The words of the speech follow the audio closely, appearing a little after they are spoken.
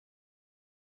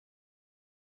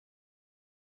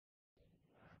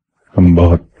ہم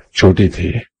بہت چھوٹے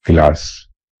تھے، کلاس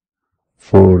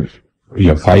 4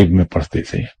 یا 5 میں پڑھتے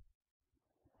تھے،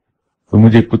 تو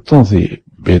مجھے کتوں سے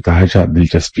بے تحاشا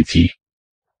دلچسپی تھی۔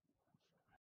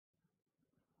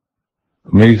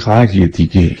 میری خواہش یہ تھی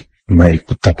کہ میں ایک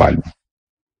کتا پالوں۔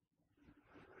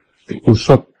 اس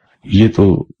وقت یہ تو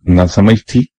نہ سمجھ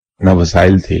تھی نہ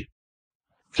وسائل تھے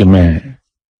کہ میں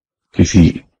کسی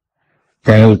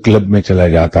کینل کلب میں چلا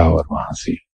جاتا اور وہاں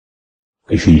سے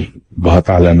کسی بہت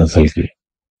اعلیٰ نسل کے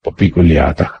پپی کو لے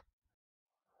آتا۔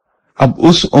 اب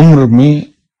اس عمر میں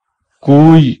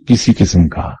کوئی کسی قسم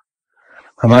کا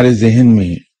ہمارے ذہن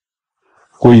میں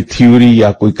کوئی تھیوری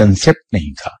یا کوئی کنسپٹ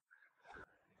نہیں تھا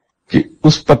کہ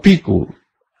اس پپی کو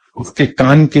اس کے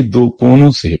کان کے 2 کونوں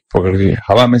سے پکڑ کے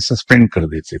ہوا میں سسپینڈ کر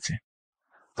دیتے تھے،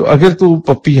 تو اگر تو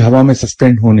پپی ہوا میں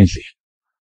سسپینڈ ہونے سے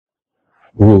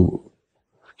وہ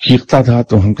چیختا تھا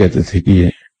تو ہم کہتے تھے کہ یہ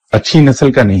اچھی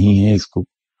نسل کا نہیں ہے، اس کو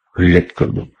ریجیکٹ کر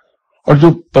دو۔ اور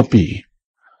جو پپی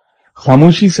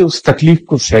خاموشی سے اس تکلیف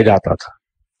کو سہ جاتا تھا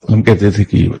تو ہم کہتے تھے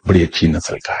کہ یہ بڑی اچھی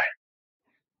نسل کا ہے۔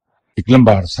 ایک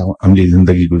لمبا عرصہ عملی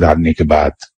زندگی گزارنے کے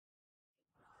بعد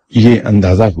یہ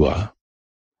اندازہ ہوا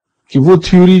کہ وہ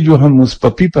تھیوری جو ہم اس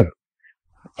پپی پر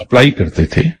اپلائی کرتے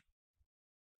تھے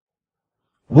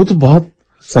وہ تو بہت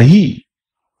صحیح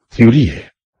تھیوری ہے۔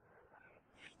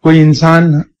 کوئی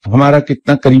انسان ہمارا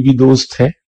کتنا قریبی دوست ہے،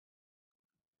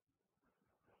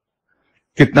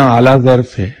 کتنا اعلیٰ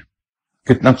ظرف ہے،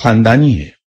 کتنا خاندانی ہے،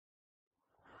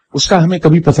 اس کا ہمیں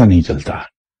کبھی پتہ نہیں چلتا،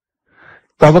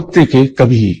 توقع کہ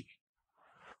کبھی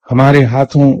ہمارے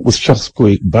ہاتھوں اس شخص کو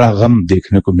ایک بڑا غم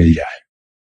دیکھنے کو مل جائے،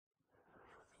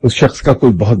 اس شخص کا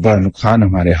کوئی بہت بڑا نقصان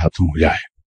ہمارے ہاتھوں ہو جائے۔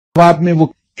 جواب میں وہ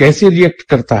کیسے ریئیکٹ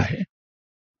کرتا ہے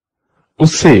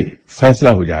اس سے فیصلہ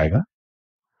ہو جائے گا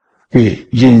کہ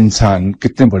یہ انسان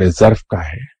کتنے بڑے ظرف کا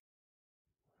ہے،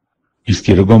 اس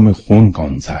کی رگوں میں خون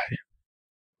کون سا ہے۔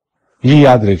 یہ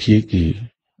یاد رکھیے کہ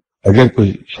اگر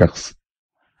کوئی شخص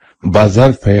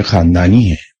باظرف ہے، خاندانی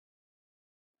ہے،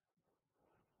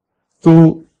 تو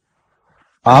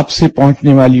آپ سے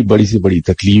پہنچنے والی بڑی سے بڑی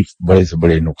تکلیف، بڑے سے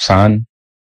بڑے نقصان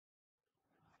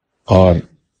اور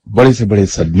بڑے سے بڑے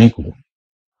صدمے کو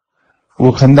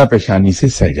وہ خندہ پیشانی سے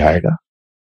سہ جائے گا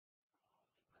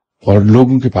اور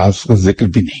لوگوں کے پاس اس کا ذکر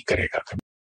بھی نہیں کرے گا۔